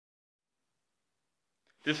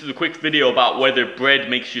This is a quick video about whether bread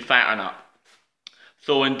makes you fat or not.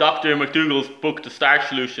 So in Dr. McDougall's book, The Starch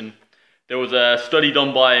Solution, there was a study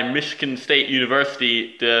done by Michigan State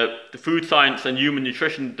University, the Food Science and Human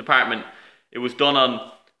Nutrition Department. It was done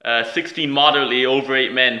on 16 moderately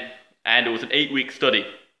overweight men, and it was an 8-week study.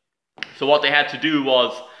 So what they had to do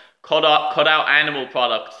was cut out animal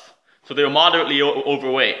products. So they were moderately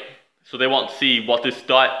overweight. So they want to see what this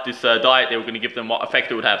diet they were going to give them, what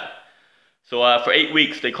effect it would have. So for 8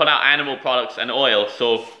 weeks, they cut out animal products and oil,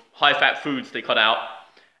 so high-fat foods they cut out,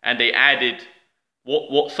 and they added,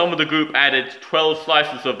 some of the group added 12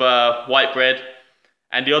 slices of white bread,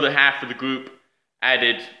 and the other half of the group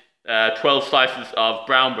added 12 slices of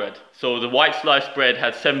brown bread. So the white sliced bread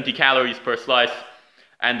had 70 calories per slice,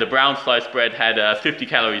 and the brown sliced bread had 50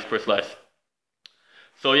 calories per slice.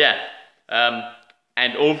 So yeah,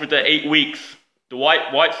 and over the 8 weeks, the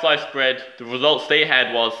white sliced bread, the results they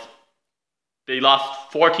had was they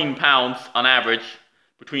lost 14 pounds on average,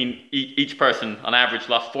 between each person on average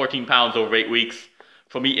lost 14 pounds over 8 weeks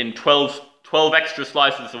from eating 12 extra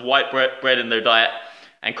slices of white bread in their diet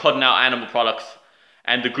and cutting out animal products.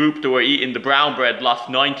 And the group that were eating the brown bread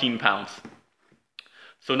lost 19 pounds.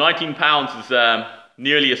 So 19 pounds is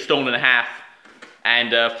nearly a stone and a half,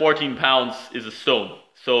 and 14 pounds is a stone.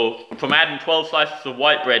 So from adding 12 slices of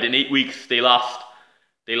white bread in 8 weeks, they lost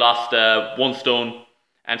 1 stone.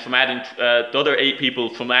 And from adding the other 8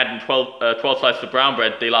 people, from adding 12 slices of brown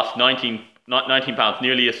bread, they lost 19 pounds,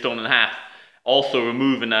 nearly a stone and a half. Also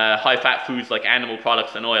removing high-fat foods like animal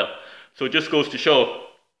products and oil. So it just goes to show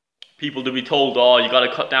people to be told, oh, you got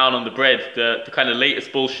to cut down on the bread, the kind of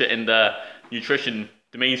latest bullshit in the nutrition,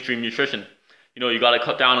 the mainstream nutrition. You know, you got to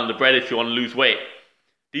cut down on the bread if you want to lose weight.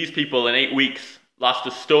 These people in 8 weeks lost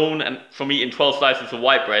a stone and from eating 12 slices of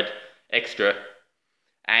white bread extra,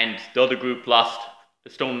 and the other group lost a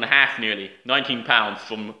stone and a half, nearly 19 pounds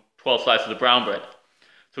from 12 slices of brown bread.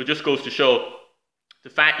 So it just goes to show the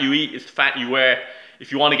fat you eat is the fat you wear.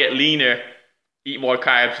 If you want to get leaner, eat more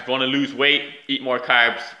carbs. If you want to lose weight, eat more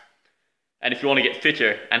carbs. And if you want to get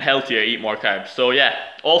fitter and healthier, eat more carbs. So yeah,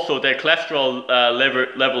 also their cholesterol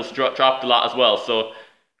levels dropped a lot as well. So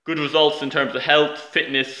good results in terms of health,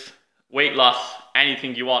 fitness, weight loss,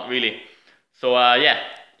 anything you want really. So yeah,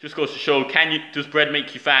 just goes to show, does bread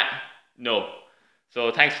make you fat? No. So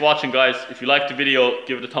thanks for watching, guys. If you liked the video,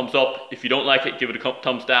 give it a thumbs up. If you don't like it, give it a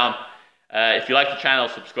thumbs down. If you like the channel,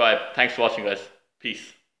 subscribe. Thanks for watching, guys.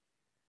 Peace.